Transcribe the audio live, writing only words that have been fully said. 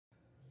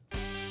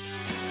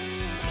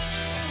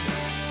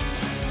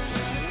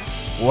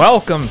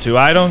Welcome to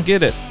I Don't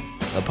Get It,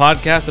 a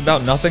podcast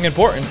about nothing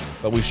important,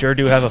 but we sure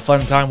do have a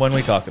fun time when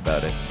we talk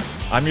about it.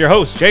 I'm your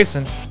host,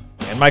 Jason,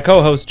 and my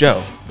co-host,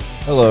 Joe.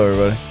 Hello,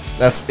 everybody.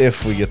 That's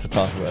if we get to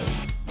talk about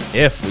it.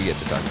 If we get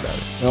to talk about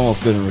it. We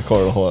almost didn't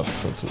record a whole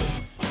episode today.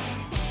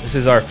 This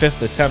is our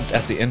 5th attempt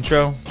at the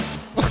intro.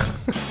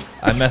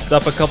 I messed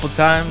up a couple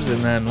times,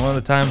 and then one of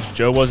the times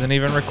Joe wasn't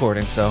even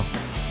recording, so...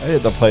 I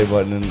hit the play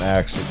button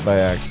by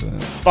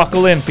accident.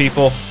 Buckle in,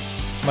 people.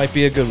 This might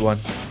be a good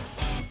one.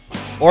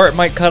 Or it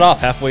might cut off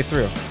halfway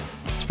through.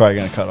 It's probably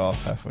going to cut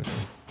off halfway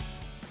through.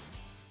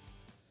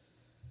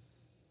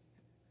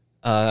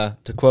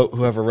 To quote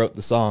whoever wrote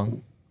the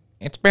song,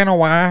 "It's been a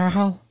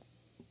while."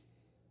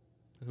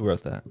 Who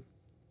wrote that?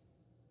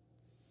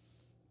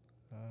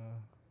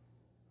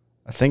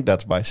 I think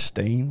that's by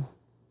Stain.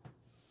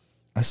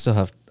 I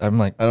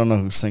don't know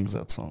who sings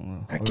that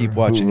song, though. I keep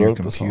watching your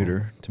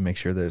computer to make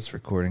sure that it's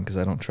recording because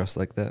I don't trust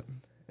like that.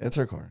 It's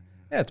recording.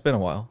 Yeah, it's been a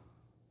while,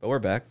 but we're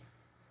back.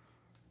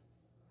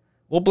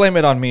 We'll blame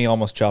it on me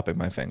almost chopping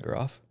my finger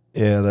off.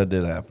 Yeah, that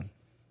did happen.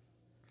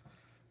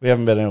 We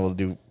haven't been able to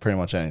do pretty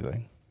much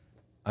anything.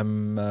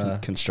 I'm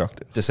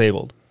constructive.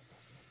 Disabled.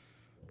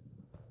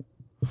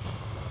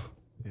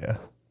 Yeah.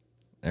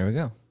 There we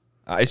go.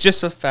 It's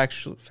just a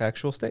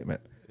factual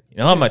statement. You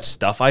know how much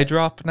stuff I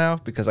drop now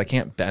because I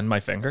can't bend my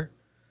finger?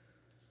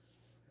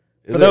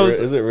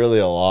 Is it really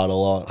a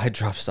lot? I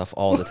drop stuff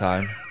all the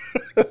time.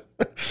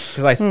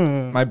 Because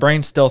my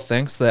brain still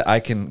thinks that I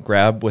can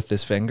grab with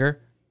this finger,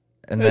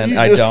 and then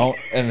I don't,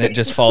 and it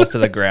just falls to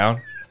the ground.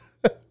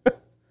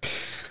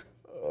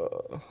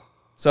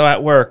 So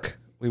at work,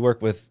 we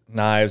work with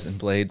knives and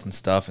blades and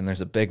stuff, and there's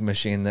a big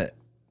machine that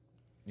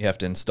you have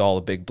to install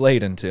a big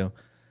blade into,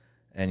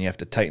 and you have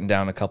to tighten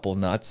down a couple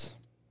nuts.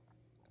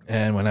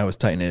 And when I was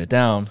tightening it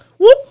down,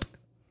 whoop,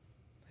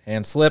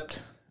 hand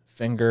slipped,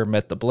 finger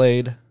met the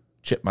blade,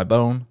 chipped my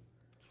bone.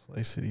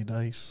 Slicey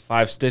dice.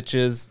 5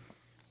 stitches.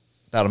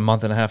 About a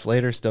month and a half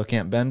later, still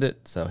can't bend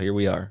it. So here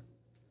we are.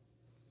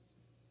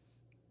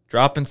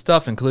 Dropping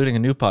stuff, including a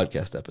new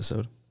podcast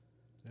episode.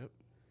 Yep.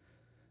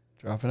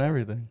 Dropping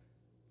everything.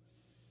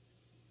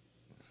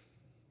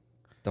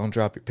 Don't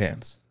drop your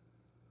pants.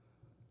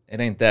 It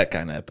ain't that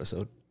kind of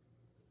episode.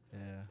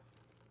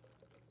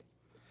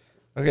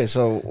 Okay,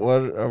 so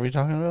what are we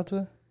talking about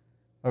today?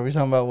 Are we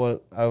talking about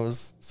what I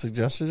was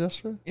suggested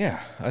yesterday? Yeah,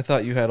 I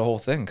thought you had a whole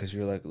thing because you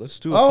were like, let's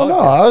do a podcast. podcast. No,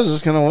 I was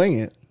just going to wing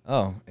it.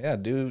 Oh, yeah,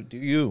 do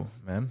you,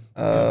 man.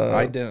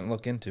 I didn't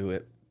look into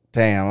it.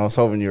 Damn, I was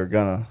hoping you were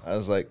going to. I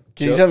was like,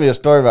 can you tell me a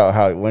story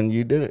about when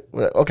you did it?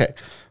 Okay,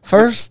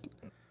 first,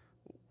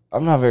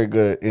 I'm not very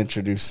good at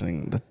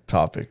introducing the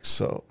topic,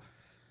 so.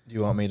 Do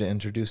you want me to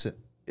introduce it?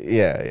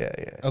 Yeah.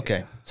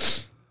 Okay.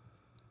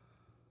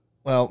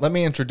 Well, let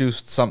me introduce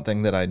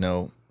something that I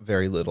know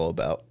very little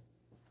about.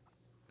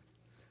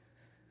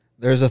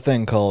 There's a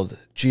thing called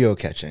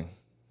geocatching.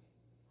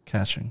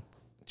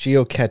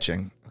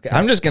 Geocatching. Okay,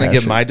 I'm just going to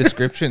give my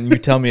description, and you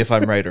tell me if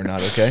I'm right or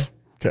not, okay?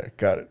 Okay,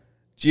 got it.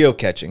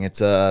 Geocatching.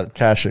 It's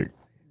caching.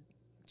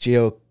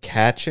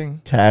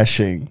 Geocatching?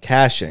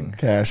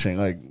 Caching,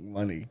 like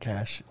money,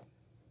 cash.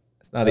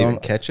 It's not even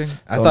catching?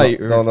 I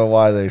don't know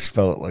why they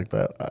spell it like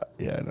that.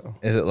 Yeah, I know.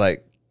 Is it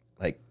like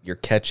you're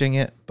catching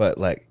it, but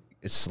like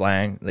it's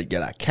slang? Like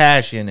you're like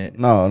cash in it?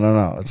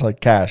 No. It's like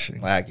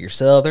caching. Like you're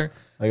Southern?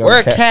 Like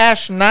we're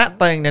cashing that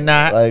thing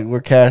tonight. Like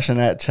we're cashing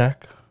that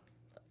check.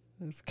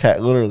 It's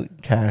literally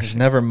cash. There's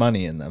never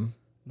money in them.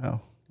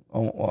 No.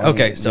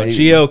 Okay, so maybe.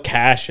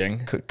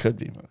 Geocaching could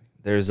be money.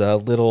 There's a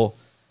little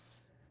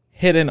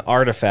hidden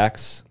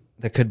artifacts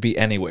that could be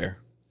anywhere.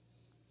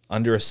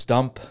 Under a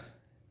stump,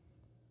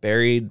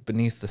 buried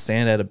beneath the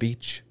sand at a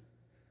beach.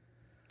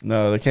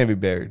 No, they can't be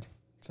buried.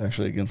 It's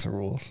actually against the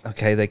rules.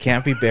 Okay, they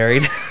can't be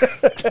buried.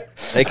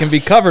 They can be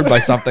covered by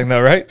something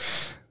though, right?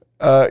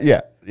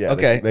 Yeah.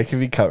 Okay. They can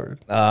be covered.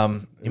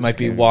 You might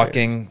be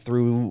walking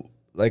through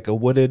like a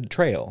wooded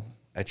trail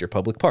at your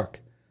public park.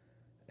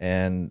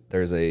 And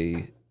there's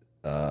a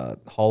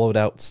hollowed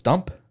out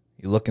stump.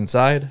 You look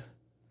inside.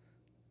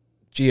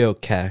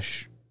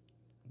 Geocache.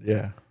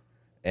 Yeah.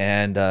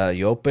 And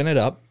you open it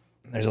up.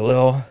 There's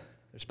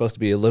supposed to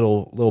be a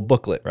little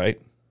booklet,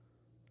 right?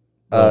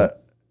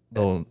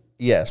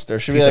 Yes, there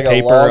should be piece like of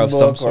paper a of log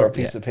some book sort, or a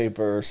piece of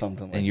paper or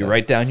something like that. And you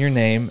write down your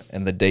name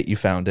and the date you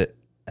found it,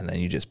 and then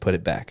you just put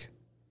it back.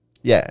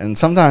 Yeah, and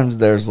sometimes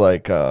there's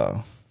like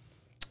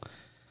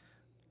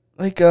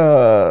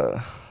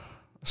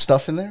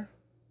stuff in there,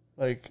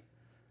 like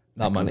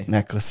not money,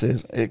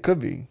 necklaces. It could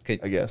be,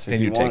 I guess.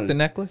 Can you take the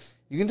necklace?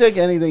 You can take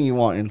anything you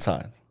want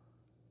inside,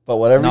 but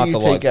whatever you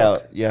take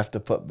out, you have to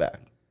put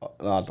back.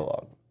 Not the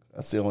logbook.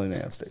 That's the only thing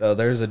that's taken. So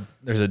there's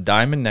a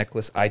diamond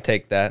necklace. I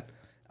take that.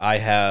 I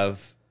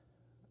have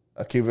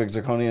a cubic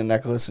zirconia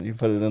necklace, and you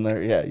put it in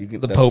there. Yeah, you can.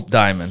 The Pope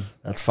diamond.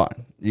 That's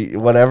fine.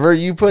 Whatever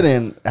you put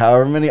in,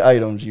 however many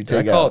items you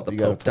take out, I call it the you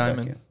Pope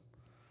diamond.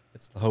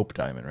 It's the Hope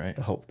diamond, right?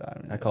 The Hope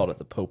diamond. I called it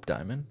the Pope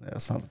diamond. Yeah,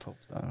 it's not the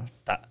Pope's diamond.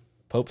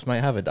 Popes might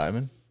have a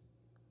diamond.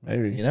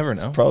 Maybe. You never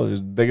know. It's probably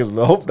as big as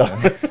the Hope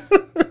diamond.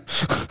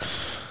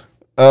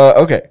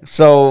 Okay,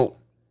 so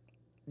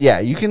Yeah,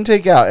 you can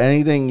take out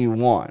anything you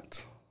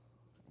want,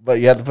 but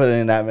you have to put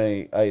in that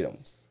many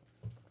items.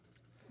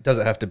 Does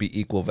it have to be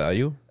equal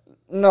value?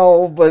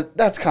 No, but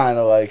that's kind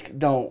of like,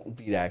 don't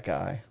be that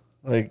guy.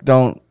 Like,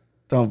 don't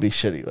be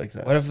shitty like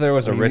that. What if there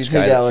was a Like, rich you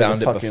take guy that out, like,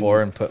 found a it fucking-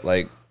 before and put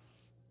like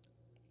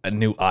a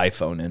new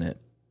iPhone in it,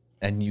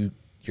 and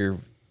you're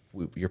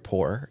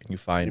poor and you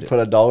find You it? put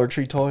a Dollar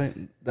Tree toy,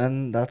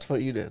 then that's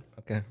what you did.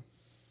 Okay.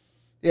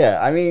 Yeah,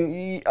 I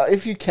mean,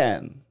 if you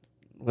can,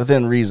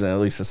 within reason, at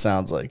least it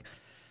sounds like,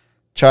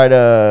 try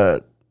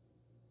to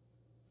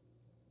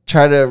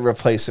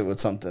replace it with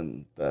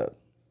something that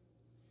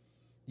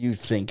you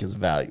think is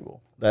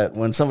valuable. That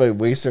when somebody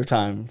wastes their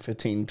time,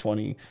 15,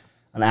 20,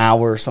 an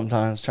hour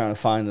sometimes trying to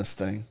find this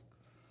thing.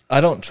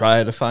 I don't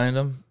try to find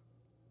them.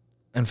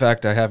 In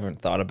fact, I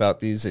haven't thought about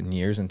these in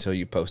years until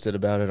you posted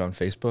about it on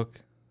Facebook.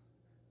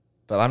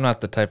 But I'm not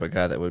the type of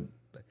guy that would.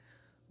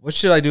 What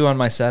should I do on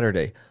my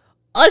Saturday?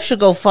 I should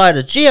go find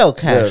a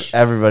geocache. Yeah,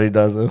 everybody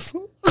does this.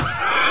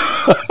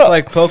 It's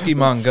like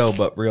Pokemon Go,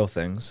 but real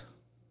things.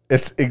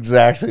 It's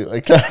exactly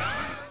like that.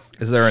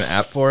 Is there an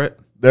app for it?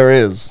 There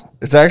is.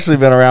 It's actually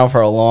been around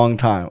for a long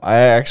time. I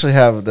actually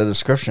have the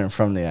description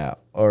from the app.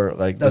 Or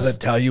like, Does it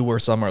tell you where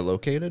some are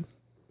located?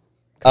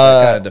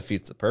 That kind of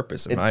defeats the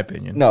purpose, in my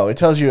opinion. No, it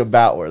tells you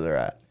about where they're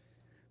at.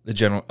 The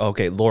general.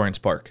 Okay, Lawrence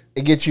Park.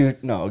 It gets you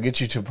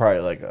to probably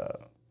like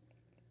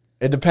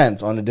it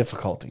depends on the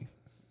difficulty.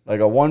 Like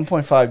a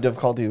 1.5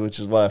 difficulty, which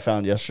is what I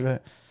found yesterday.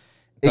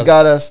 It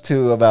got us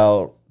to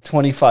about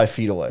 25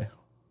 feet away.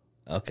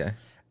 Okay.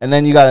 And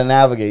then you got to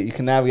navigate. You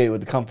can navigate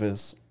with the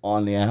compass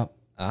on the app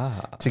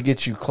Ah. to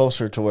get you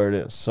closer to where it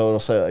is. So it'll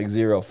say like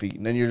 0 feet.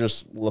 And then you're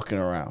just looking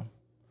around.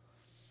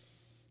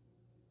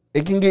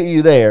 It can get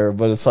you there,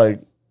 but it's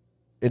like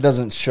it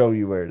doesn't show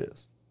you where it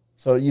is.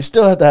 So you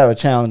still have to have a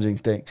challenging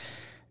thing.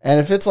 And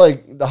if it's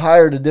like the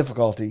higher the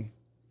difficulty,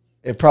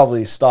 it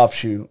probably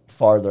stops you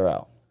farther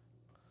out.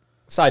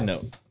 Side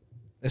note.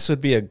 This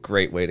would be a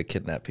great way to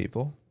kidnap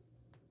people.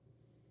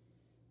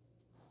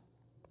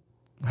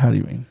 How do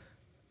you mean?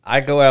 I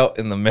go out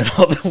in the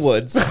middle of the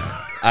woods.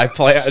 I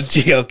play a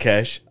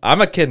geocache. I'm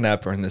a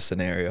kidnapper in this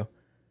scenario.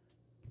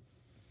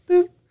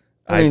 Doop.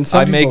 I mean,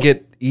 I make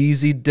it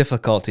easy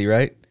difficulty,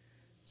 right?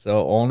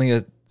 So only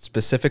a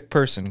specific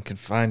person can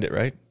find it,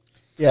 right?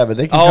 Yeah, but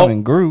they can come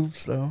in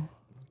grooves, though.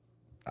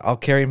 I'll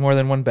carry more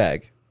than one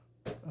bag.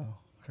 Oh,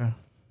 okay.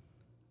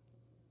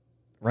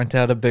 Rent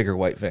out a bigger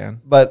white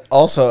van. But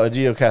also a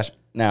geocache.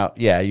 Now,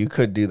 yeah, you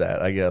could do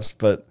that, I guess.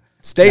 But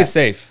Stay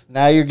safe.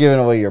 now you're giving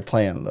away your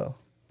plan, though.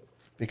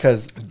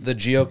 Because The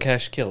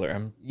geocache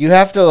killer. you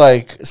have to,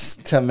 like,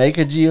 to make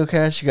a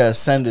geocache, you got to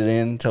send it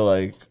in to,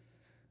 like,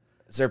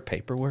 Is there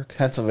paperwork?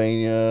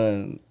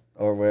 Pennsylvania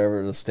or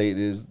wherever the state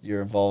is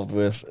you're involved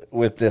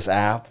with this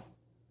app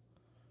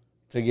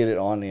to get it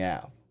on the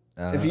app.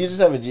 If you just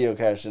have a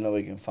geocache that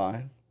nobody can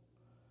find,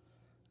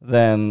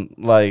 then,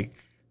 like,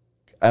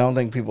 I don't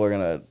think people are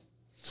going to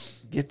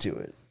get to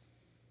it.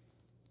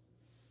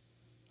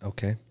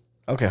 Okay.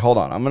 Okay, hold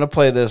on. I'm going to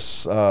play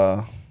this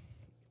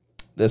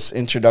this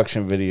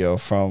introduction video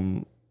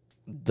from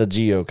the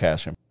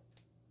geocaching.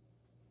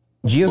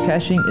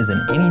 Geocaching is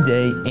an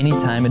any-day,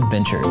 anytime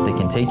adventure that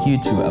can take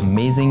you to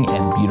amazing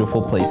and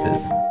beautiful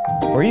places,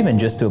 or even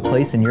just to a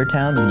place in your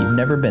town that you've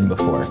never been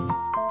before.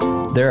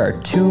 There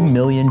are 2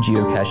 million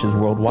geocaches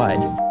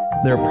worldwide.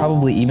 There are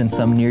probably even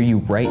some near you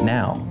right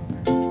now.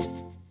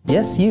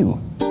 Yes, you.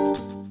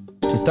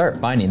 To start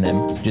finding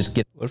them, just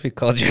get... What if he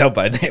called you out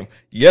by name?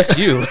 Yes,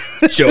 you,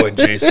 Joe and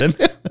Jason.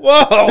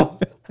 Whoa!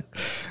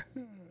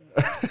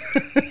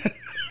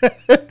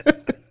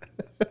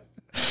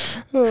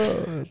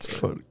 Oh, that's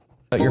funny.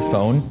 out your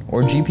phone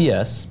or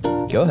GPS.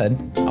 Go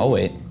ahead, I'll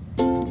wait.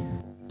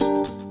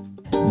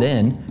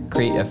 Then,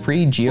 create a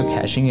free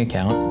geocaching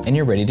account and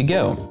you're ready to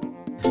go.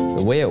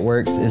 The way it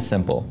works is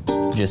simple.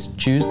 Just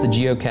choose the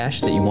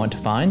geocache that you want to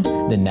find,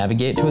 then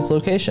navigate to its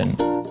location.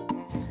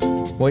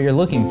 What you're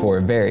looking for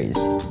varies.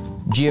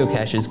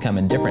 Geocaches come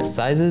in different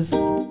sizes,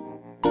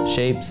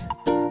 shapes,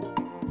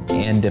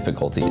 and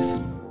difficulties.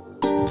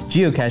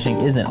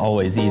 Geocaching isn't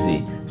always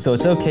easy, so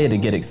it's okay to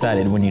get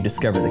excited when you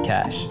discover the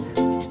cache.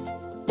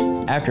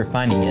 After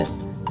finding it,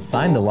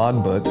 sign the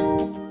logbook,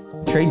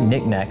 trade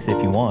knickknacks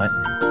if you want,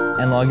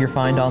 and log your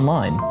find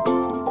online.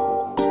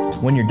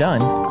 When you're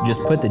done,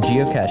 just put the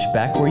geocache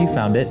back where you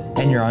found it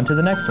and you're on to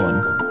the next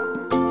one.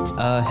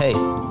 Hey,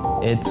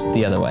 it's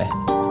the other way.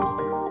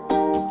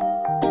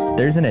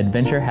 There's an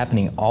adventure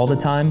happening all the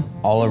time,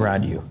 all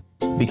around you.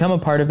 Become a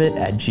part of it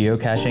at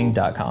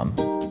geocaching.com.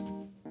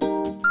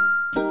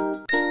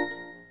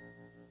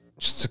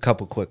 Just a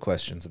couple quick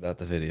questions about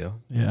the video.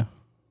 Yeah.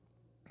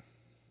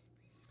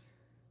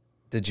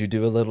 Did you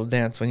do a little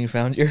dance when you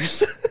found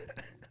yours?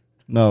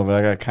 No, but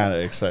I got kind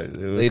of excited.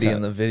 It was Lady kinda,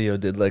 in the video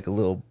did like a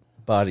little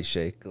body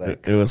shake,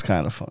 like it was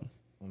kind of fun.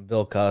 when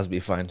Bill Cosby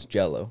finds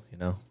Jello, you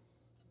know.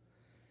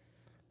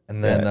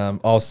 And then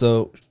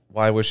also,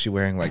 why was she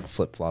wearing like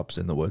flip flops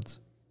in the woods?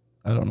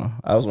 I don't know.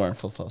 I was wearing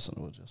flip-flops in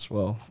the woods. Just,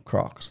 well,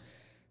 Crocs,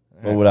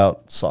 but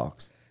without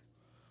socks.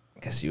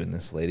 I guess you and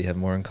this lady have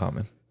more in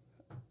common.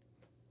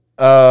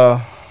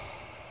 Yeah,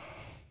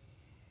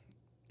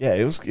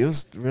 it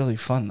was really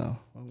fun though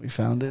when we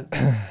found it.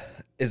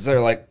 Is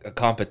there like a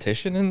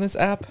competition in this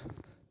app?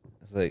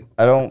 It's like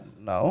I don't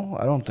know.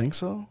 I don't think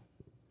so.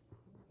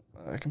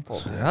 I can pull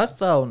it. I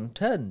found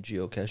 10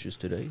 geocaches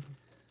today.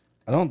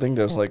 I don't think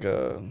there's like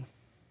a.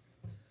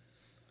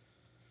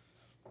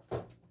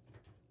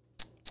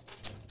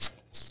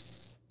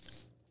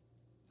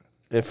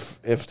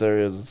 If there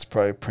is, it's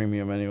probably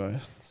premium anyway.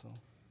 So.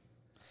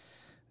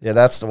 Yeah,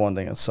 that's the one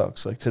thing that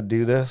sucks. Like to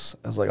do this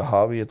as like a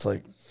hobby, it's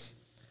like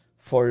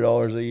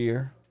 $40 a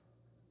year.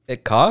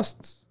 It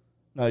costs?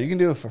 No, you can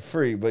do it for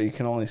free, but you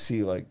can only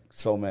see like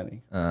so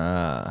many.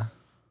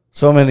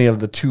 So many of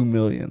the 2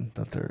 million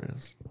that there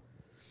is.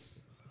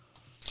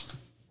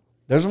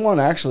 There's one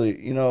actually,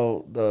 you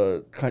know,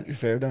 the country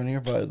fair down here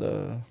by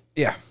the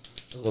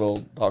little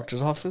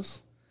doctor's office.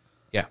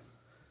 Yeah.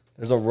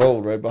 There's a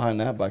road right behind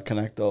that by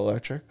Connecto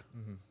Electric.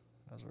 Mm-hmm.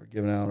 As we're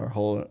giving out our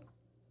whole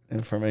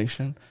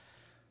information.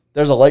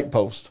 There's a light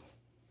post.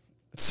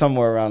 It's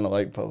somewhere around the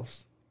light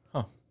post.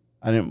 Huh.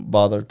 I didn't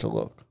bother to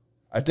look.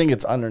 I think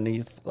it's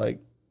underneath, like...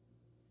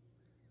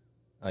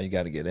 Oh, you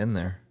got to get in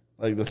there.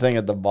 Like the thing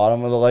at the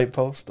bottom of the light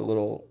post, the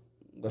little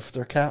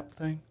lifter cap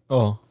thing.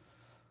 Oh.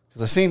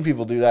 Because I've seen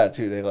people do that,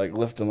 too. They, like,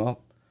 lift them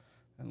up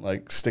and,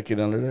 like, stick it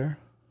under there.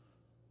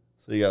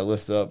 So you got to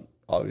lift it up,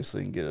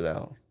 obviously, and get it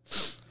out.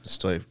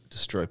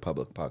 Destroy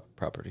public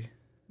property.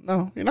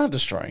 No, you're not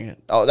destroying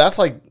it. Oh, that's,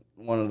 like,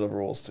 one of the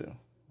rules, too.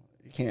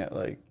 You can't,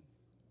 like,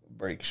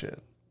 break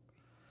shit.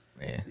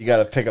 Yeah. You got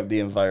to pick up the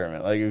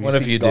environment. Like, if what you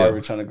if see you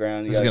garbage do? on the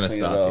ground, you Who's got to gonna clean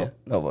stop it up. you?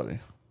 Nobody.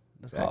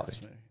 Exactly.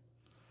 Cops, maybe.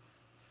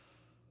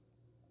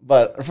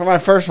 But for my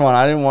first one,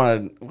 I didn't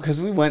want to...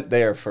 Because we went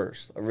there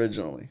first,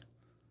 originally,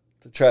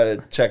 to try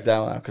to check that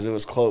one out, because it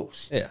was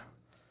close. Yeah.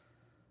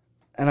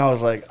 And I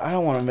was like, I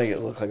don't want to make it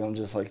look like I'm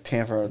just, like,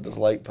 tampering with this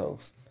light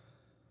post.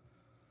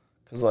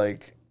 Because,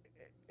 like,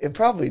 it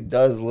probably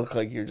does look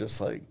like you're just,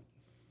 like,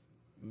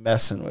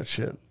 messing with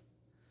shit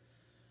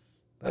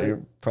that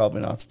you're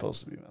probably not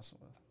supposed to be messing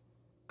with.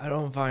 I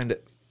don't find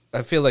it...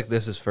 I feel like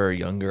this is for a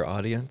younger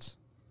audience.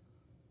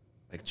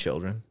 Like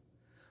children.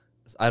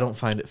 I don't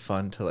find it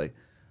fun to, like...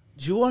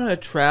 Do you want to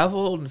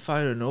travel and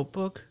find a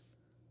notebook?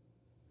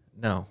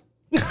 No.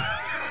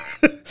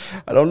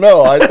 I don't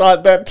know. I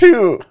thought that,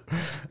 too.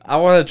 I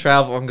want to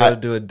travel and go to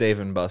do a Dave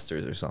and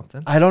Buster's or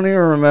something. I don't even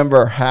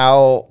remember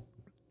how...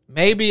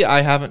 Maybe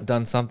I haven't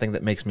done something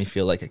that makes me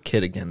feel like a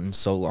kid again in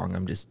so long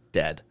I'm just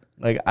dead.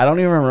 Like, I don't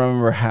even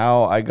remember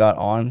how I got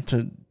on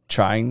to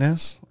trying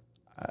this.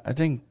 I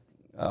think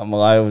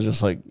Malaya was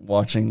just, like,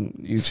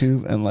 watching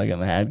YouTube and, like,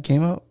 an ad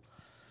came up.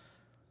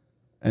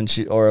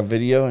 Or a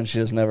video, and she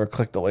just never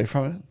clicked away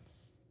from it. And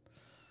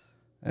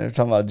they're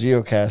talking about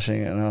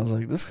geocaching, and I was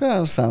like, this kind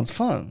of sounds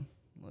fun.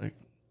 Like,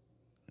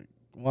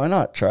 why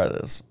not try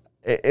this?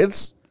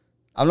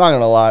 I'm not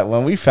going to lie,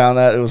 when we found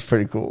that, it was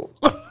pretty cool.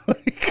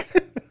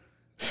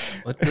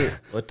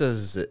 What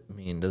does it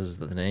mean? Does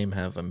the name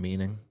have a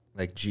meaning?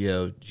 Like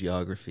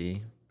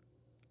geography,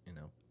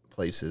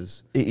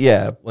 places?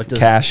 Yeah,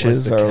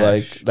 caches are cache?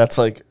 Like, that's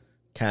like...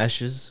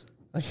 Caches?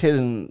 Like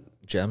hidden...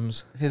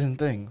 Gems? Hidden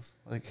things.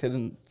 Like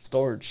hidden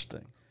storage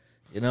things.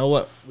 You know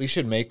what? We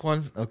should make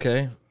one.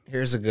 Okay.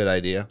 Here's a good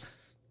idea.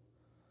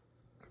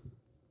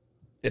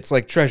 It's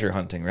like treasure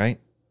hunting, right?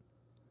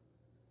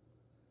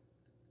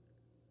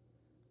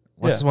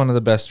 What's one of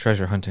the best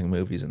treasure hunting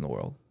movies in the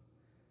world?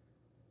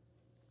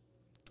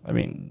 I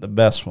mean, the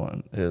best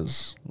one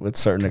is with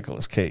Sir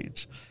Nicolas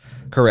Cage.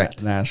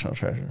 Correct. National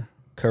Treasure.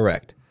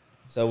 Correct.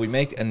 So we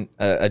make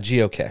a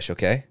geocache,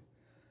 okay?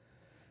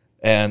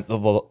 And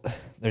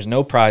there's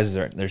no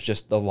prizes, there's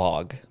just the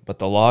log. But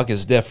the log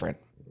is different.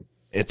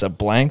 It's a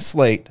blank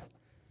slate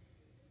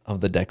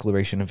of the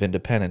Declaration of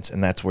Independence,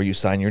 and that's where you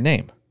sign your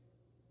name.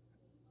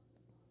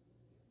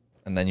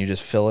 And then you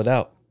just fill it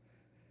out.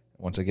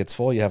 Once it gets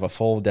full, you have a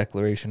full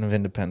Declaration of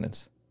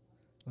Independence.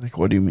 Like,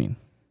 what do you mean?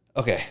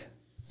 Okay.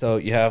 So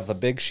you have the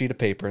big sheet of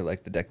paper,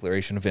 like the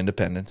Declaration of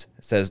Independence.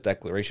 It says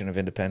Declaration of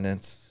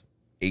Independence,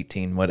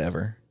 18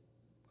 whatever,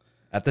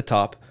 at the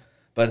top.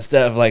 But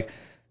instead of, like,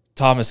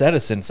 Thomas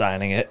Edison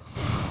signing it,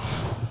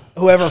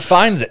 whoever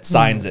finds it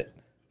signs it.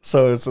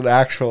 So it's an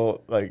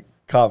actual, like,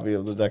 copy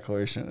of the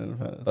Declaration of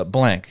Independence. But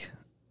blank.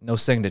 No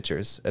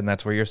signatures. And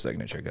that's where your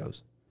signature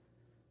goes.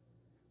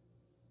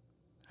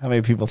 How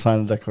many people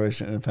signed the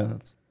Declaration of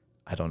Independence?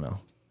 I don't know.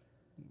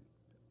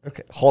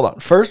 Okay, hold on.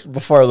 First,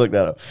 before I look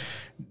that up,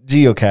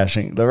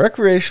 geocaching, the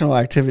recreational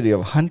activity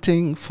of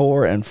hunting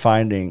for and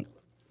finding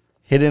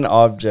hidden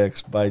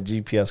objects by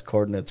GPS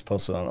coordinates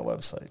posted on a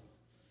website.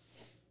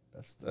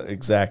 That's the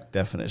exact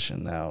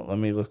definition. Now, let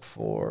me look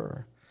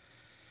for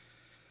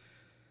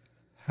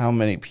how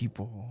many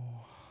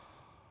people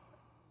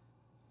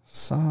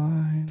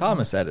signed.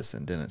 Thomas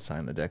Edison didn't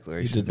sign the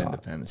Declaration of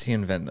Independence. He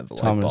invented the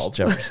light bulb.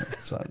 Thomas Jefferson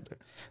signed it.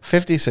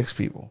 56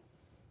 people.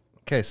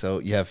 Okay, so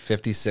you have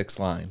 56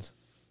 lines.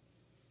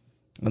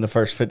 And the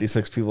first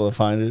 56 people to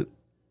find it.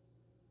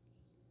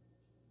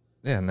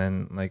 Yeah, and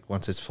then, like,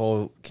 once it's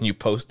full, can you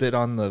post it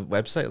on the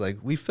website? Like,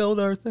 we filled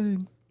our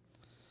thing.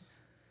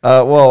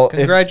 Well,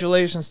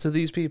 Congratulations to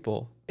these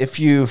people. if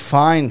you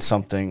find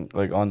something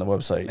like on the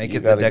website, Make you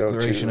it the gotta go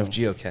Declaration to- of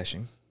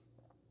Geocaching.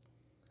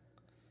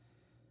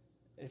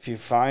 If you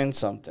find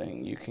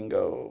something, you can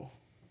go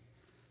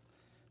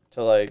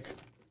to like.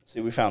 See,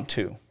 we found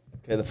 2.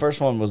 Okay, the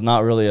first one was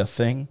not really a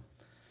thing.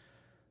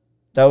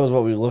 That was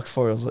what we looked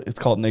for. It's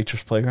called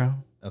Nature's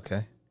Playground.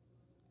 Okay.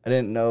 I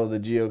didn't know the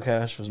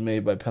geocache was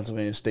made by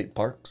Pennsylvania State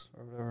Parks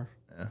or whatever.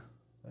 Yeah.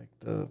 Like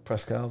the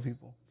Presque Isle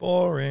people.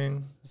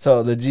 Boring.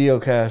 So the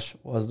geocache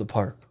was the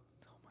park.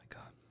 Oh my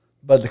god.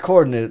 But the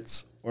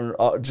coordinates were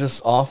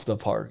just off the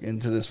park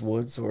into this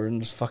woods. So we're in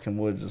this fucking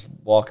woods just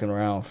walking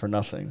around for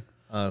nothing.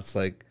 It's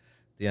like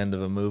the end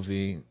of a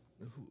movie.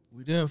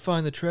 We didn't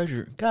find the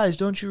treasure. Guys,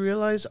 don't you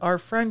realize our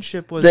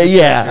friendship was...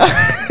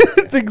 Yeah.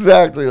 It's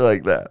exactly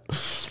like that.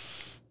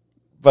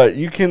 But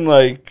you can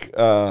like...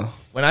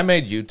 When I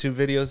made YouTube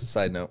videos,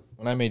 side note,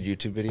 when I made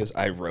YouTube videos,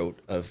 I wrote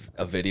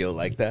a video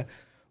like that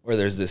where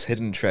there's this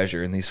hidden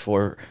treasure and these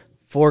four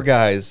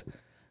guys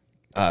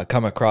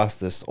come across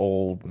this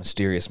old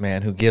mysterious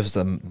man who gives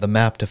them the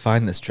map to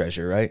find this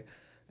treasure, right?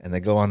 And they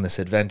go on this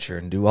adventure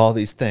and do all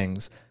these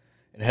things.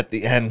 And at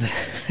the end,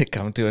 they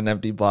come to an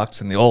empty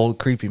box and the old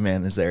creepy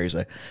man is there. He's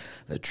like,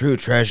 the true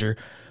treasure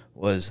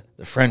was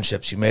the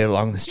friendships you made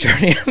along this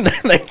journey. And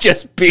then they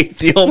just beat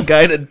the old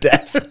guy to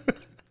death.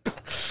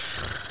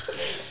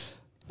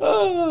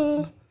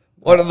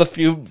 One of the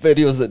few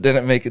videos that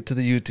didn't make it to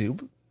the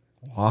YouTube.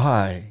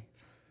 Why?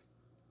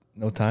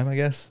 No time, I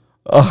guess.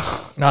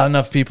 Oh, Not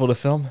enough people to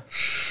film.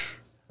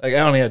 Like, I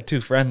only had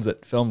 2 friends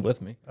that filmed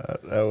with me.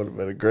 that would have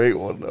been a great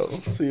one, though.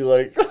 See,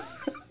 like,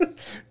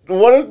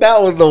 what if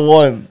that was the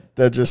one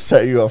that just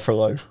set you up for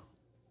life?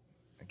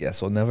 I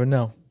guess we'll never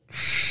know.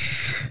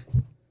 It's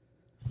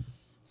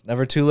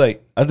never too late.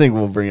 I think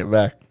we'll bring it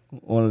back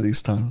one of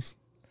these times.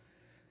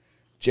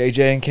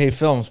 JJ and K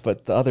Films,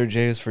 but the other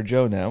J is for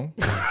Joe now.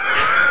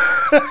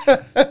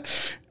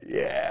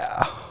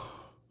 Yeah.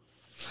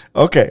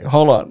 Okay,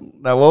 hold on.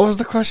 Now, what was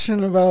the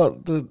question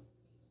about the...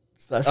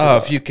 Oh,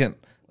 if you can,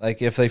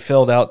 like, if they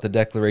filled out the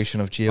declaration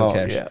of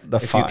geocache, yeah, the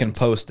if you can fines.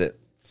 post it.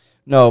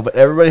 No, but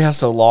everybody has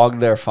to log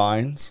their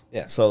fines.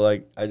 Yeah. So,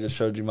 like, I just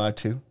showed you my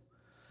 2.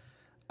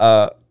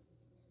 Yeah,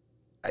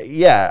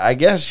 I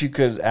guess you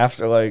could,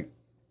 after, like,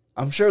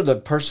 I'm sure the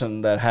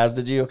person that has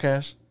the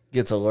geocache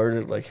gets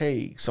alerted, like,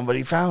 hey,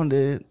 somebody found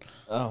it.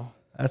 Oh,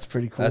 That's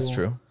pretty cool. that's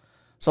true.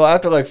 So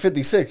after, like,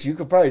 56, you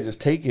could probably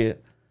just take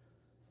it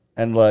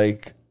and,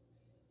 like,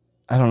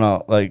 I don't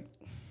know,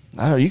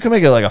 you can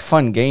make it, like, a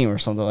fun game or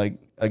something, like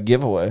a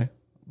giveaway.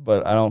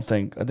 But I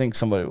think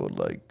somebody would,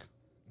 like,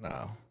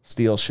 No.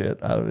 steal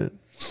shit out of it.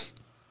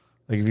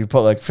 Like, if you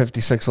put, like,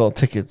 56 little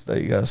tickets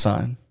that you got to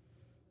sign.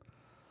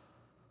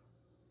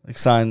 Like,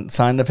 sign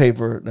the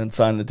paper, then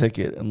sign the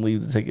ticket, and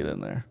leave the ticket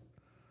in there.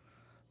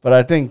 But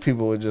I think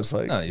people would just,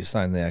 like... No, you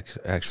sign the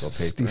actual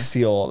paper.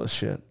 Steal all the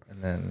shit.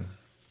 And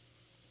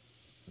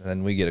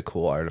then we get a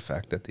cool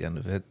artifact at the end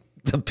of it.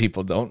 The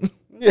people don't.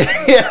 Yeah,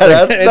 It's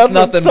that's what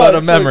nothing but a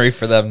sucks. memory Like,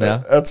 for them now.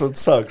 That's what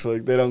sucks.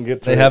 Like, they don't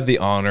get to... They have the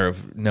honor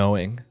of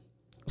knowing.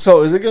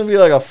 So is it going to be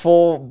like a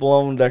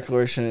full-blown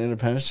Declaration of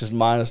Independence, just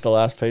minus the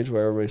last page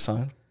where everybody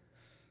signed?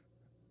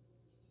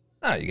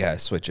 No, you gotta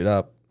switch it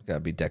up. You gotta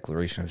be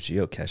Declaration of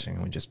Geocaching,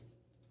 and we just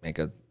make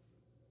a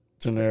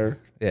Generic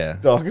yeah,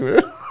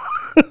 document.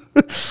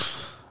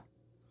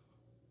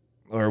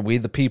 or we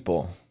the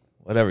people,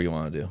 whatever you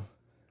want to do.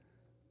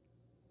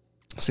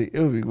 See,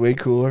 it would be way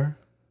cooler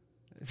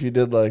if you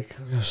did, like...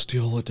 I'm gonna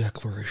steal a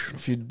declaration.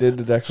 If you did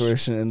the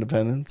Declaration of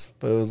Independence,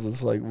 but it was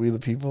just like, we the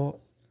people,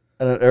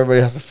 and then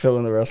everybody has to fill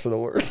in the rest of the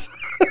words.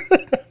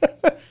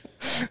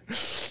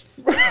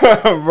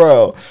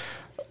 Bro,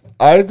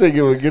 I think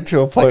it would get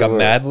to a point Like a where...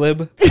 Mad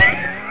Lib.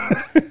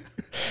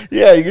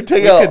 Yeah, you could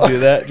take We out... could do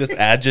that. Just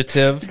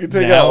adjective. You could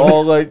take noun.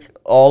 out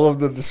all of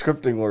the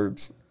descripting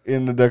words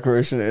in the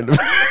Declaration of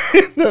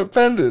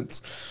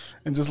Independence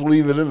and just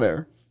leave it in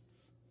there.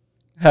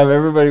 Have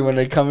everybody, when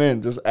they come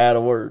in, just add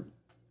a word.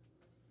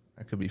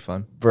 That could be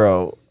fun.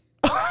 Bro,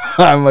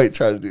 I might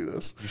try to do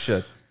this. You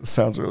should. This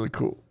sounds really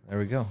cool. There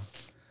we go.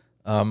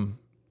 I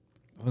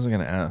wasn't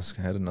gonna ask.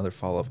 I had another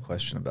follow-up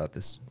question about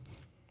this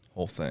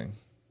whole thing.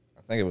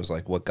 I think it was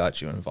like, what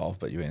got you involved,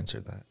 but you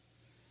answered that.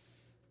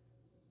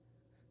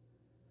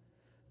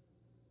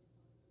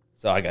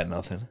 So I got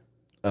nothing.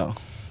 Oh,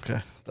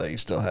 okay. Thought you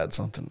still had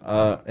something.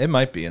 It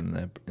might be in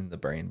the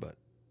brain, but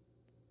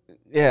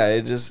Yeah,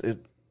 it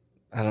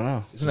I don't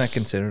know. isn't that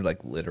considered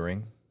like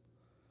littering?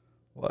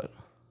 What? You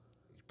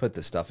put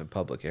this stuff in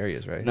public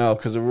areas, right? No,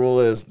 because the rule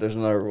is, there's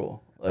another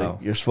rule. Like, Oh.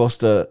 you're supposed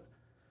to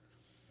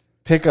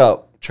pick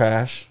up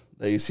trash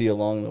that you see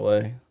along the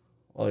way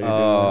while you're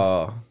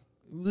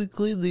doing We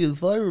clean the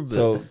environment. this.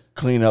 So,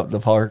 clean up the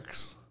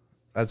parks.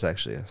 That's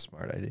actually a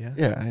smart idea.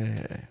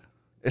 Yeah.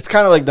 It's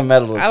kind of like the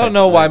metal detector. I don't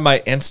know why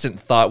my instant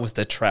thought was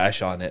to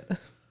trash on it.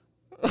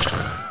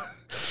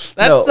 That's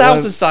No, how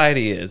when-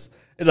 society is.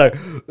 It's like,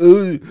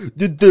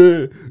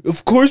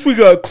 of course we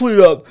gotta clean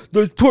up.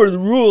 That's part of the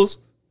rules.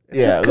 It's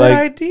Yeah, a good like,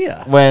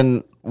 idea.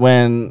 when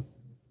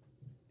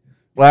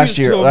Last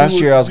year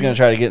I was gonna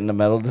try to get into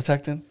metal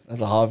detecting as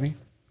a hobby.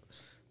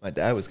 My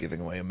dad was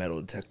giving away a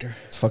metal detector.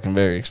 It's fucking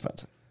very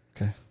expensive.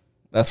 Okay,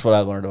 that's what I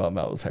learned about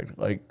metal detecting.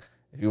 Like,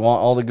 if you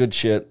want all the good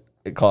shit,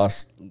 it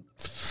costs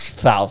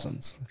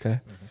thousands. Okay,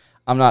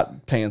 I'm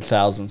not paying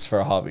thousands for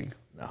a hobby.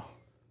 No,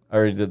 I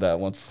already did that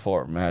once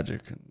before,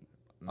 Magic, and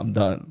I'm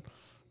done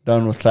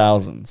with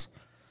thousands.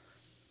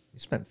 You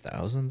spent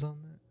thousands on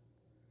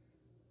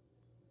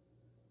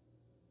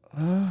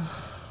that?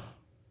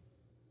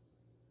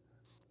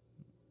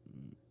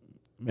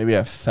 Maybe I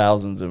have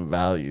thousands in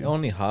value. The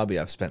only hobby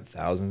I've spent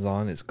thousands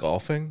on is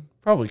golfing.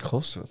 Probably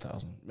close to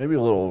 1,000. Maybe a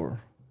little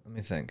over. Let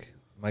me think.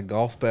 My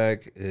golf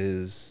bag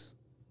is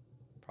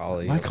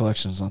probably My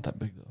collection is not that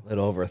big, though. a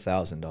little over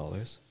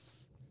 $1,000.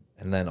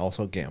 And then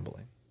also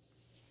gambling.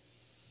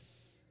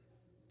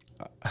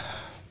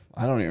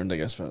 I don't even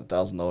think I spent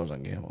 $1,000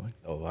 on gambling.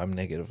 Oh, I'm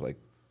negative like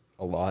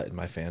a lot in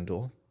my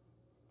FanDuel.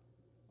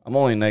 I'm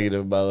only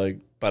negative by like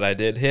But I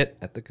did hit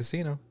at the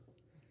casino.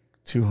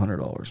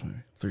 $200, maybe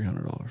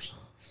 $300.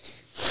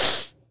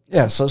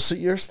 Yeah, so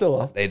you're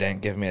still up. They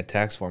didn't give me a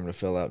tax form to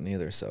fill out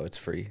neither, so it's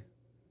free.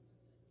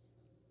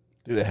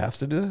 Do they have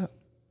to do that?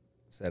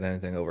 Said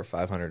anything over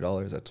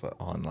 $500, that's what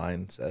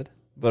online said.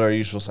 But are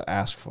you supposed to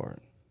ask for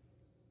it?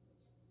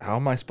 How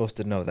am I supposed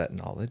to know that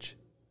knowledge?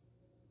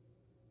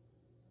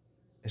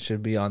 It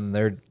should be on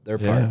their part.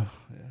 Yeah.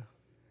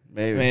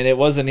 Maybe. I mean, it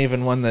wasn't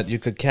even one that you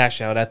could cash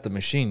out at the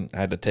machine. I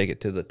had to take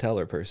it to the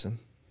teller person.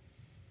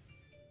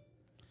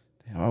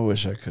 Damn, I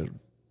wish I could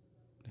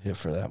hit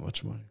for that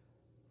much money.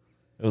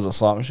 It was a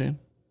slot machine?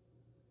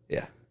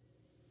 Yeah.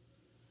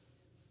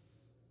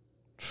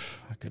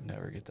 I could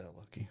never get that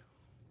lucky.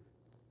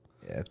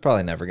 Yeah, it's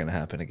probably never going to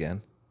happen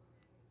again.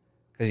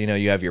 Because,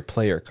 you have your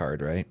player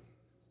card, right?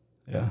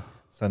 Yeah.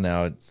 So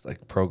now it's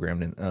like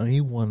programmed in.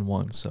 He won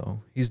one,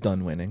 so he's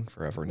done winning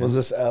forever now. Was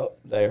this out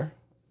there?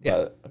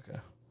 Yeah. Okay.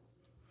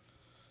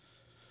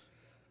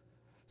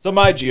 So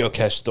my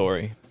geocache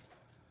story.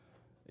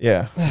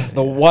 Yeah.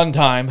 The one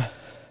time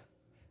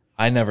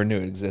I never knew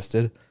it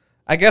existed.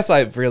 I guess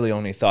I've really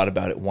only thought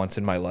about it once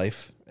in my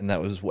life, and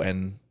that was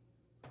when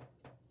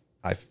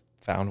I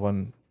found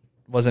one.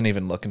 Wasn't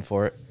even looking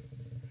for it.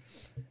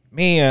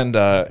 Me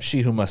and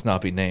she who must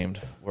not be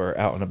named were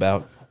out and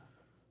about.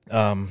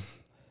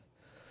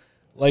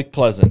 Lake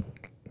Pleasant,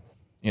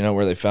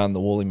 where they found the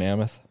woolly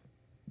mammoth?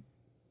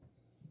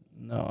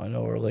 No, I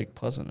know where Lake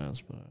Pleasant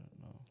is, but I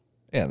don't know.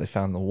 Yeah, they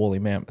found the woolly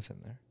mammoth in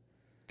there.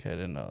 Okay, I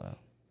didn't know that.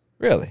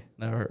 Really?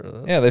 Never heard of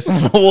this. Yeah, they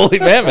found a woolly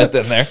mammoth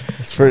in there.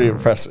 It's pretty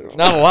impressive.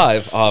 Not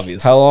alive,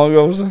 obviously. How long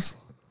ago was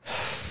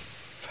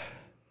this?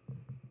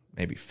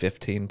 Maybe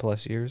 15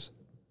 plus years.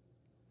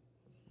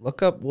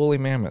 Look up woolly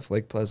mammoth,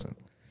 Lake Pleasant.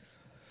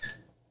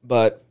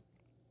 But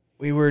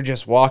we were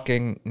just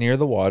walking near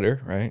the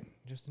water, right?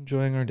 Just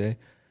enjoying our day.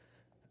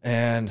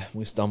 And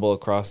we stumble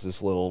across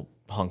this little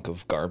hunk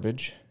of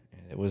garbage.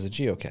 And it was a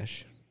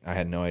geocache. I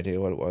had no idea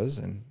what it was.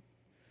 And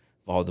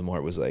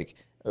Voldemort was like,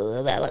 and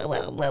I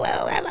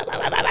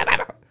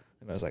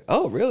was like,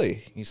 oh,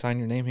 really? You sign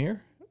your name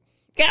here?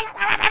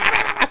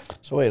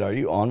 So wait, are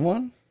you on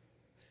one?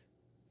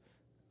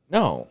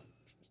 No.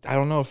 I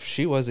don't know if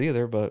she was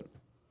either, but...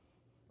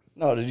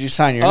 No, did you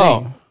sign your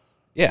name?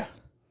 Yeah.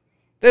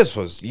 This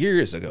was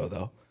years ago,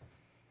 though.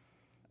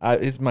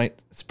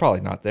 It's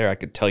probably not there. I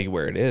could tell you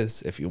where it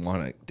is if you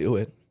want to do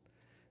it.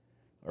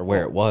 Or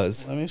where it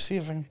was. Let me see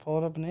if I can pull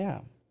it up in the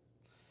app.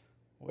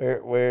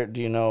 Where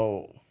do you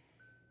know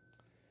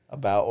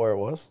about where it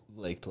was?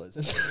 Lake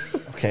Pleasant.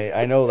 Okay,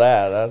 I know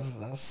that.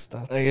 That's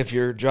Like if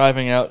you're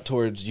driving out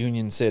towards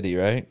Union City,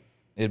 right?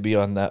 It'd be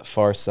on that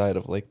far side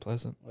of Lake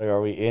Pleasant. Like,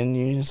 are we in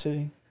Union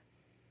City?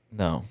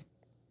 No.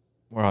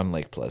 We're on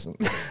Lake Pleasant.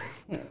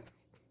 I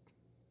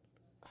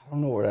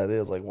don't know where that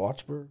is. Like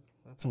Watchburg?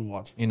 That's in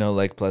Watchburg. You know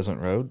Lake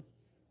Pleasant Road?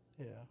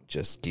 Yeah.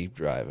 Just keep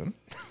driving.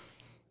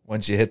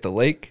 Once you hit the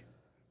lake,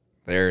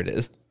 there it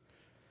is.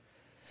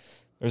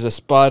 There's a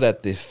spot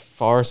at the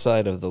far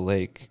side of the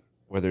lake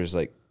where there's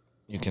like,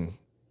 you can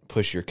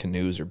push your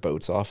canoes or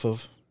boats off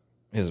of.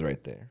 It is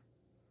right there.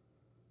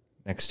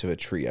 Next to a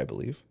tree, I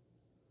believe.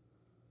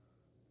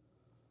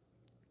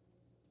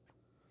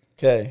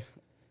 Okay.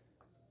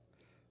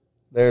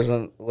 There's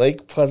a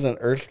Lake Pleasant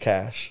Earth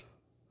Cache.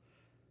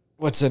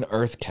 What's an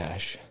earth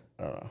cache?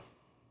 I don't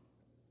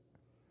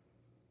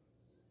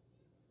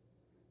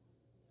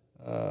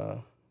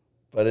know.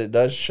 But it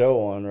does show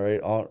one right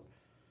on.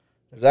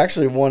 There's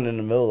actually one in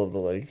the middle of the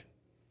lake.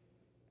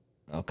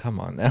 Oh, come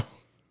on now.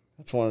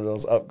 That's one of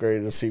those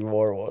upgraded to see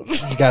more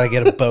ones. You got to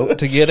get a boat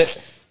to get it.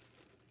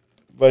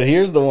 But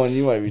here's the one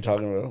you might be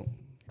talking about.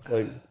 It's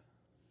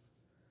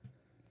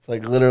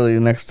like literally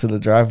next to the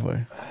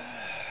driveway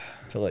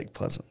to Lake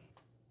Pleasant.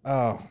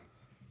 Oh,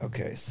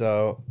 okay.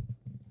 So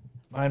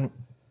mine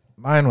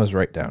was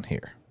right down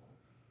here.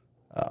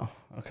 Oh,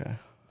 okay.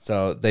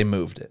 So they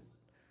moved it.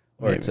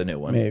 Or Maybe, it's a new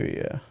one. Maybe,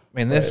 yeah. I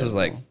mean, this was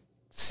like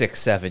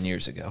 6-7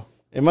 years ago.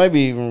 It might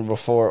be even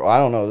before. I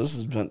don't know. This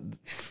has been...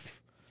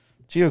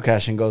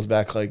 Geocaching goes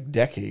back like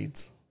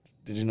decades.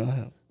 Did you know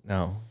that?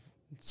 No.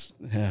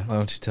 Yeah. Why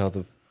don't you tell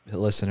the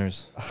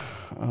listeners.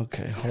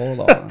 Okay, hold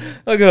on.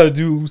 I gotta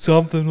do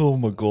something. Oh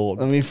my god.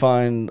 Let me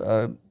find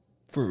like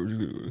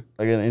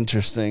an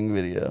interesting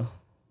video.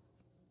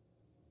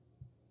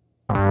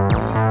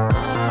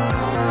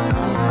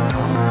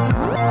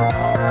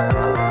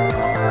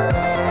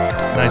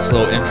 Nice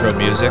little intro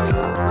music.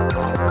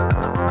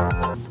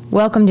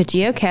 Welcome to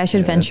Geocache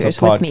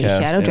Adventures with me, podcast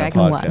Shadow and a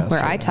Dragon 1, podcast,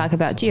 where I yeah. talk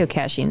about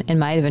geocaching and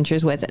my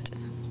adventures with it.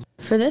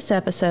 For this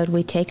episode,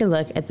 we take a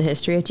look at the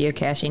history of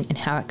geocaching and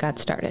how it got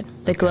started.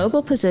 The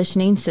Global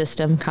Positioning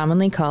System,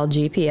 commonly called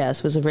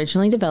GPS, was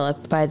originally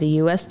developed by the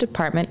U.S.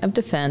 Department of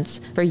Defense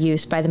for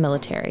use by the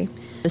military.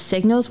 The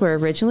signals were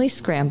originally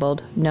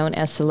scrambled, known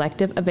as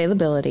selective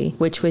availability,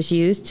 which was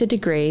used to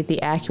degrade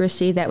the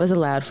accuracy that was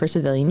allowed for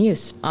civilian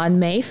use. On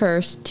May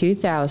 1st,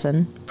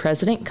 2000,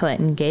 President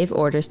Clinton gave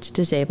orders to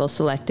disable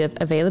selective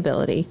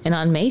availability, and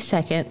on May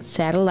 2nd,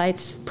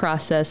 satellites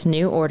processed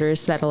new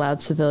orders that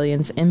allowed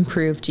civilians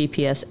improved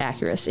GPS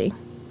accuracy.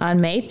 On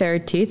May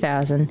 3rd,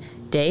 2000,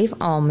 Dave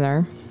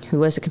Almner, who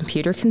was a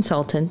computer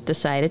consultant,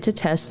 decided to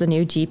test the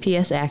new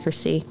GPS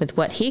accuracy with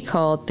what he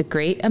called the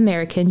Great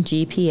American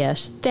GPS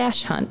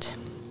Stash Hunt.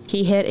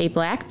 He hid a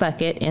black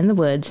bucket in the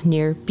woods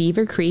near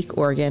Beaver Creek,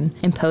 Oregon,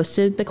 and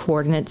posted the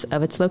coordinates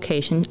of its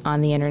location on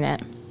the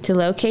internet. To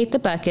locate the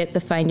bucket, the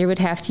finder would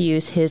have to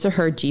use his or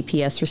her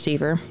GPS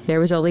receiver.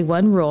 There was only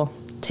one rule: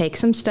 take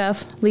some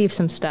stuff, leave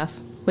some stuff.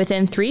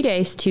 Within 3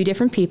 days, 2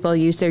 different people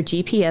used their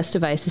GPS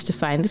devices to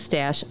find the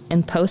stash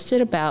and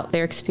posted about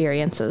their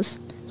experiences.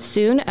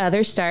 Soon,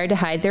 others started to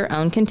hide their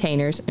own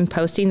containers and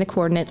posting the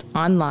coordinates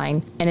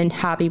online, and a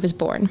hobby was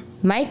born.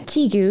 Mike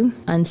Tigu,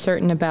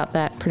 uncertain about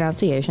that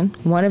pronunciation,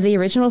 one of the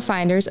original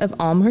finders of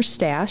Almer's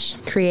stash,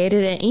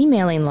 created an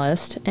emailing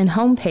list and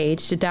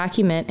homepage to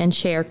document and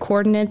share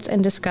coordinates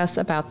and discuss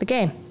about the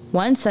game.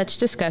 One such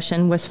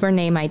discussion was for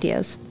name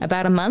ideas.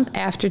 About a month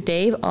after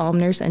Dave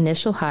Almner's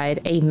initial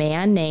hide, a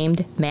man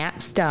named Matt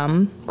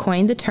Stum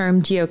coined the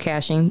term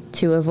geocaching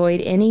to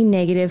avoid any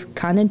negative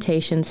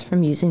connotations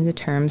from using the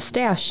term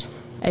stash.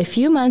 A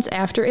few months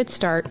after its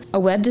start, a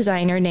web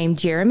designer named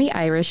Jeremy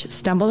Irish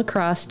stumbled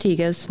across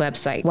Tiga's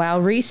website while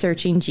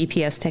researching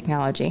GPS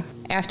technology.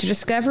 After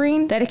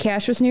discovering that a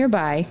cache was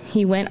nearby,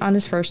 he went on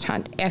his first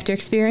hunt. After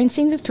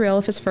experiencing the thrill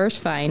of his first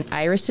find,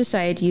 Irish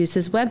decided to use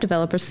his web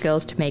developer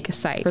skills to make a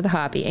site for the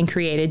hobby and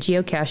created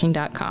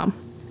geocaching.com.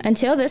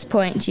 Until this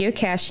point,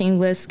 geocaching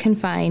was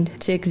confined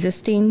to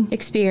existing,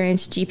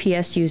 experienced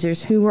GPS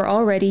users who were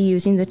already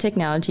using the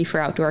technology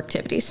for outdoor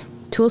activities.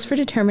 Tools for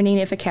determining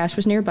if a cache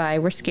was nearby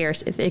were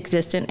scarce, if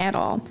existent at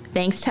all.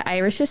 Thanks to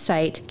Irish's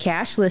site,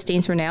 cache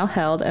listings were now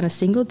held on a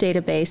single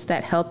database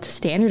that helped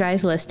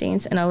standardize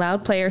listings and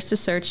allowed players to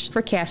search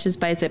for caches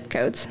by zip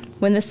codes.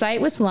 When the site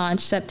was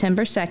launched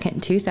September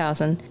 2nd,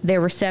 2000, there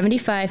were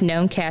 75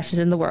 known caches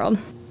in the world.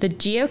 The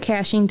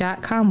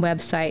Geocaching.com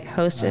website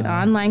hosted an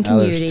online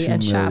community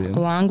and shop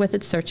along with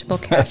its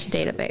searchable cache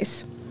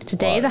database.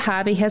 Today, the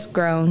hobby has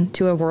grown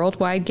to a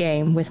worldwide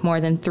game with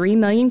more than 3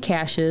 million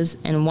caches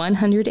in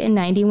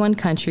 191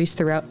 countries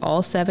throughout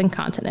all 7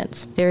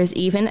 continents. There is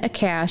even a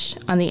cache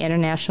on the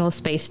International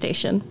Space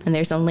Station, and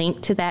there's a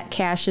link to that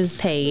cache's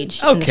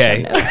page in the show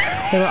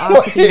notes. There will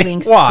also be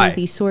links to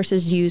the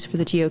sources used for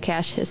the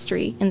geocache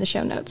history in the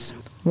show notes.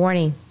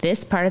 Warning,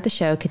 this part of the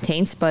show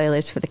contains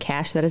spoilers for the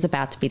cache that is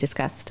about to be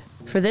discussed.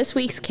 For this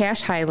week's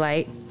cache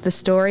highlight, the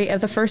story of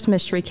the first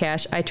mystery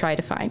cache I tried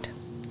to find.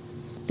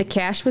 The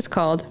cache was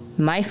called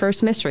My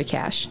First Mystery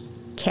Cache.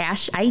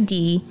 Cache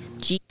ID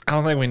I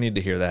don't think we need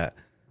to hear that.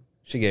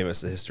 She gave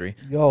us the history.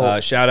 Yo.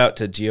 Shout out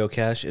to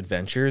Geocache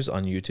Adventures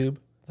on YouTube.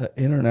 The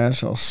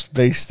International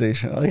Space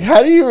Station. Like,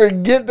 how do you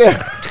even get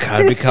there?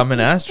 Gotta become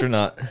an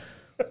astronaut.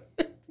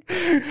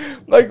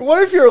 Like,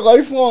 what if your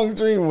lifelong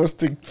dream was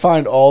to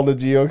find all the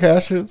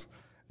geocaches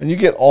and you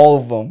get all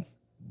of them,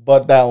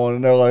 but that one,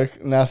 and they're like,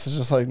 NASA's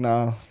just like,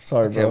 nah,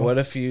 sorry, Okay, bro. what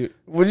if you...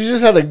 Would you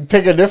just have to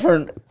pick a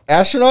different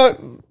astronaut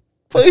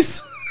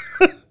place?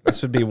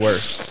 This would be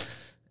worse.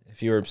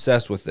 If you were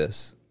obsessed with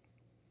this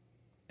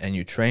and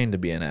you trained to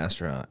be an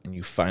astronaut and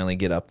you finally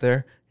get up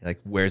there, you're like,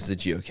 where's the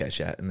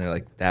geocache at? And they're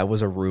like, that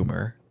was a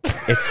rumor.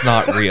 It's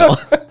not real.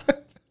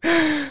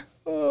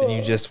 And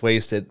you just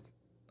wasted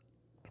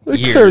Like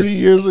years. 30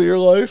 years of your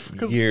life?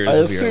 'Cause Years I of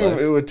your assume life.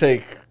 it would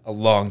take, a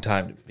long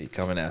time to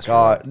become an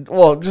astronaut. God.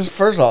 Well, just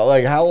first off,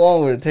 like, how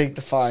long would it take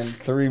to find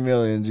 3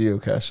 million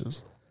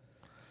geocaches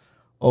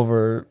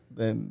over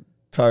the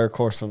entire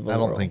course of the I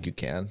world? don't think you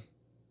can.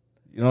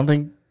 You don't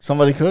think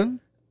somebody could?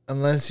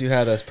 Unless you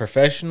had a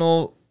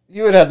professional,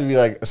 You would have to be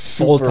like a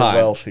super Full-time.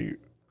 wealthy.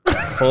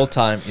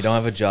 full-time, you don't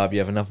have a job, you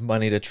have enough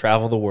money to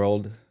travel the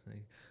world.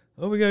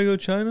 Oh, we gotta go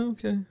to China?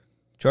 Okay.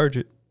 Charge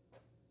it.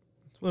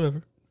 It's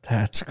whatever.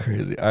 That's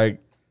crazy.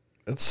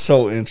 That's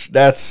so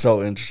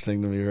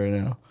interesting to me right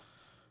now.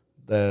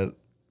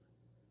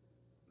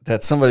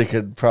 That somebody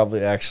could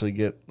probably actually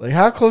get, like,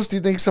 how close do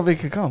you think somebody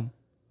could come?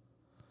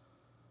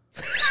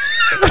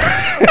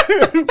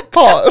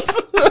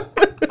 Pause.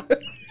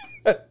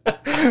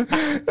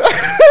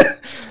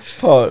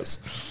 Pause.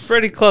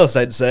 Pretty close,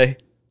 I'd say.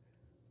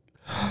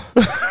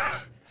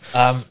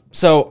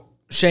 So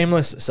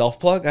shameless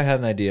self-plug. I had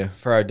an idea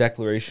for our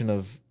declaration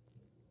of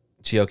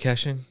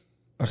geocaching.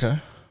 Okay.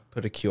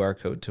 Put a QR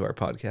code to our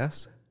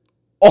podcast.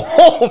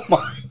 Oh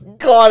my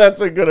God,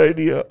 that's a good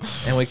idea.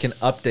 And we can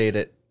update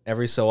it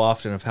every so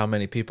often of how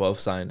many people have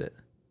signed it.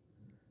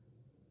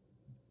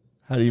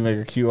 How do you make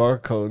a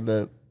QR code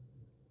that?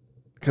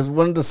 Because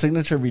wouldn't the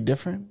signature be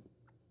different?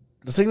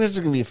 The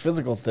signature can be a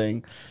physical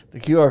thing. The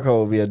QR code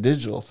will be a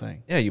digital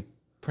thing. Yeah, you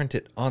print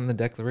it on the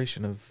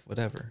declaration of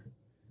whatever.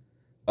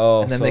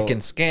 Oh, and then they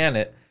can scan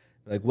it.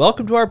 Like,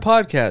 welcome to our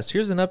podcast.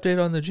 Here's an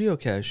update on the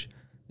geocache.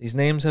 These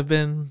names have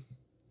been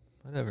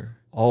whatever.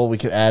 Oh, we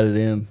could add it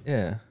in.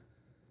 Yeah.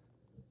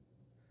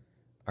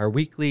 Our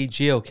weekly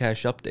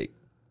geocache update.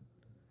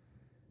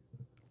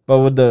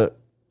 But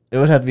it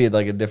would have to be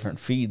like a different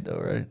feed though,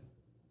 right?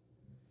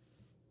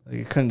 Like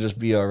it couldn't just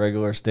be our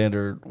regular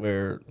standard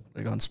where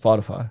like on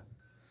Spotify.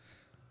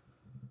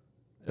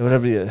 It would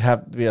have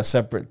to be a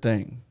separate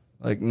thing.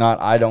 Like not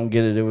I don't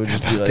get it. It would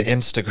just be like the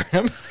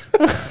Instagram.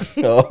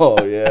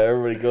 Oh yeah,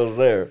 everybody goes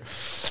there.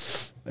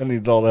 That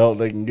needs all the help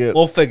they can get.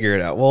 We'll figure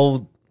it out.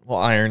 We'll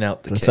iron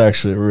out the That's kinks.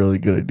 actually a really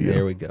good idea.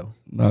 There we go.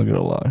 Not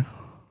gonna lie.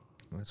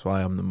 That's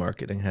why I'm the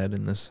marketing head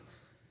in this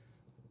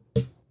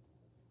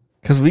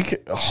Because we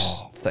could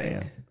thing.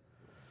 Man.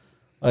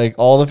 Like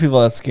all the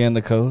people that scan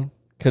the code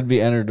could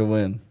be entered to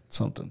win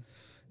something.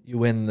 You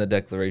win the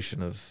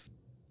declaration of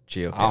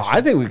geocaching. Oh,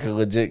 I think we could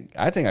legit.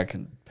 I think I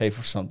can pay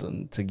for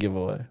something to give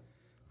away.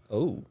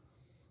 Oh.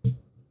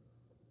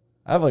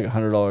 I have like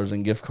 $100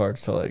 in gift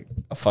cards to like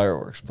a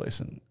fireworks place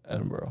in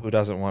Edinburgh. Who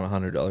doesn't want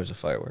 $100 of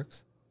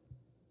fireworks?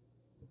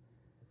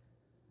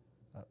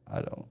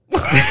 I don't.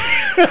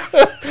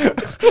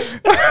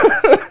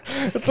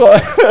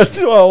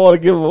 That's why I want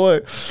to give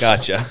away.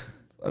 Gotcha.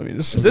 I mean,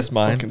 this Is this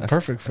mine?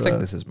 Perfect for I that.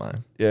 think this is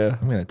mine. Yeah.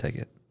 I'm going to take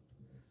it.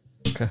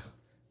 Okay.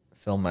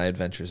 Film my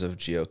adventures of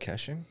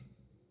geocaching.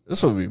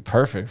 This would be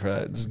perfect for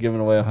that. Just giving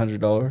away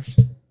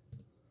 $100.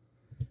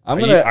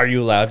 Are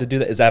you allowed to do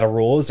that? Is that a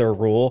rule? Is there a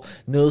rule?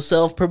 No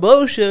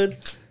self-promotion.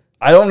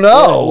 I don't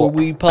know. Or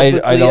we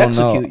publicly I don't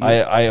execute know.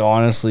 you. I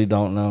honestly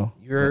don't know.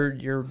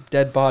 Your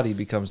dead body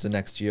becomes the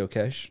next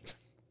geocache.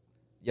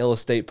 Yellow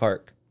State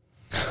Park.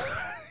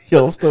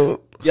 Yellowstone.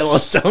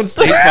 Yellowstone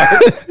State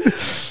Park.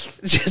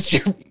 Just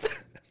your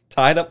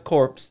tied up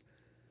corpse.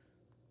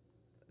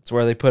 It's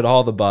where they put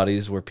all the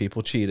bodies where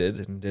people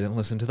cheated and didn't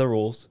listen to the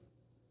rules.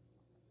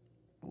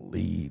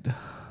 Lead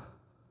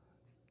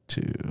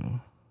to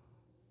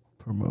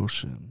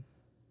promotion.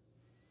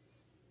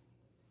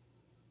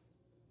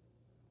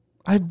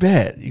 I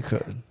bet you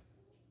could.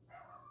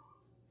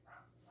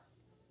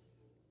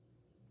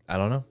 I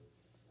don't know.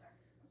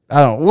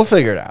 I don't know. We'll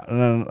figure it out, and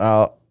then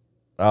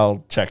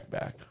I'll check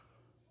back.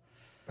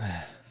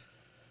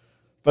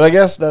 But I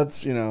guess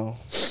that's,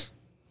 this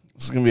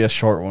is going to be a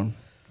short one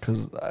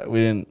because we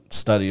didn't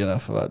study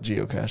enough about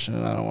geocaching,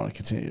 and I don't want to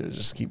continue to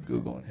just keep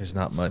Googling. There's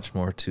not much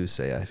more to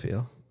say, I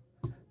feel.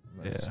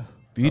 Yeah.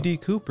 B.D.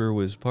 Cooper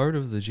was part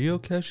of the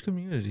geocache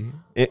community.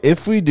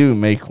 If we do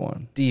make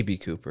one. D.B.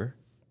 Cooper.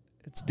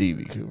 It's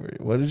D.B. Cooper.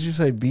 What did you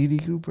say, B.D.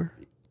 Cooper?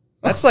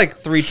 That's like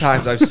 3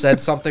 times I've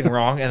said something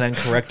wrong and then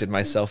corrected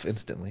myself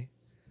instantly.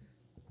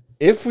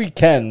 If we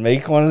can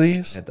make one of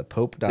these, At the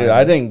Pope died. dude,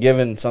 I think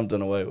giving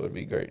something away would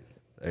be great.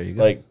 There you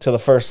go. Like to the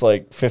first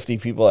 50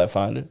 people that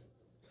find it.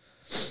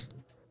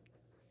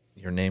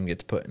 Your name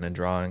gets put in a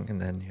drawing,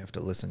 and then you have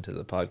to listen to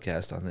the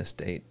podcast on this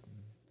date.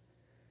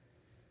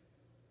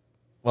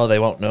 Well, they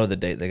won't know the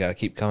date. They got to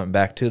keep coming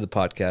back to the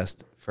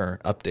podcast for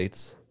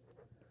updates.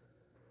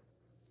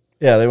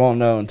 Yeah, they won't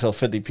know until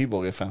 50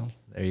 people get found.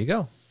 There you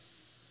go.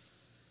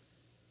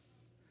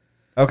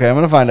 Okay, I'm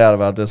going to find out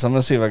about this. I'm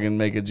going to see if I can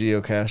make a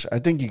geocache. I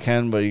think you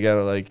can, but you got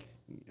to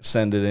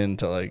send it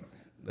into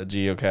the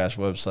geocache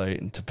website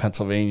and to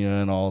Pennsylvania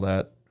and all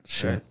that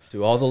shit. Sure.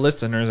 To all the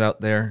listeners out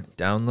there,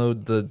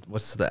 download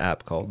what's the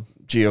app called?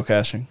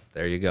 Geocaching.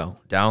 There you go.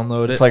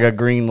 Download it. It's like a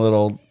green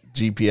little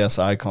GPS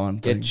icon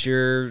thing.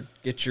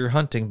 Get your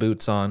hunting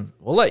boots on.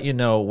 We'll let you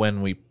know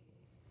when we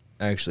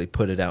actually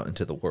put it out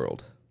into the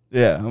world.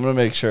 Yeah, I'm going to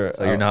make sure.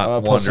 So you're not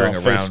I'll post it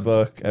wandering on around.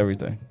 Facebook,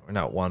 everything. We're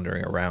not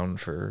wandering around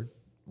for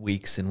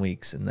weeks and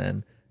weeks, and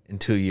then in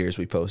 2 years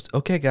we post,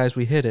 okay, guys,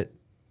 we hit it.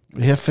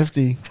 We have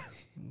 50.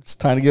 It's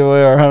time to give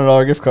away our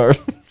 $100 gift card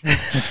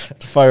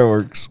to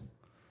fireworks.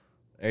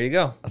 There you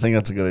go. I think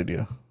that's a good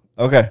idea.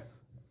 Okay.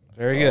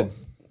 Very good.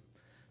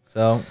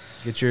 So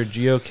get your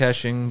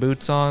geocaching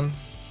boots on.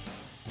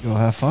 Go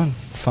have fun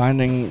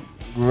finding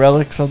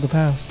relics of the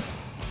past.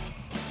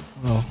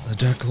 Well, The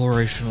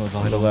declaration of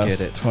I the don't last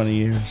get it. 20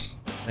 years.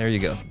 There you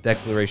go.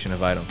 Declaration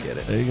of I don't get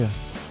it. There you go.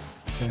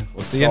 Okay.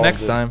 We'll see you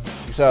next time.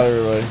 Peace out,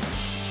 everybody.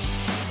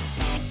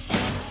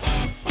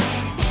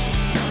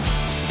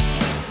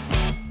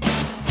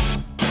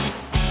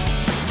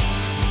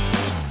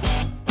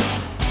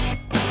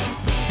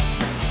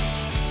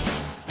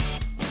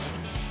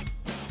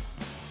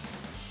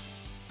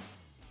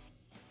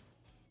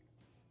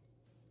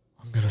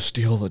 I'm going to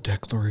steal the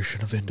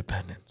Declaration of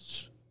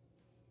Independence.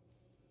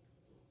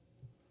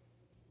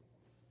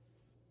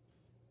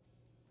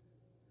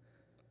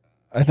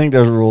 I think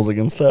there's rules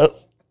against that.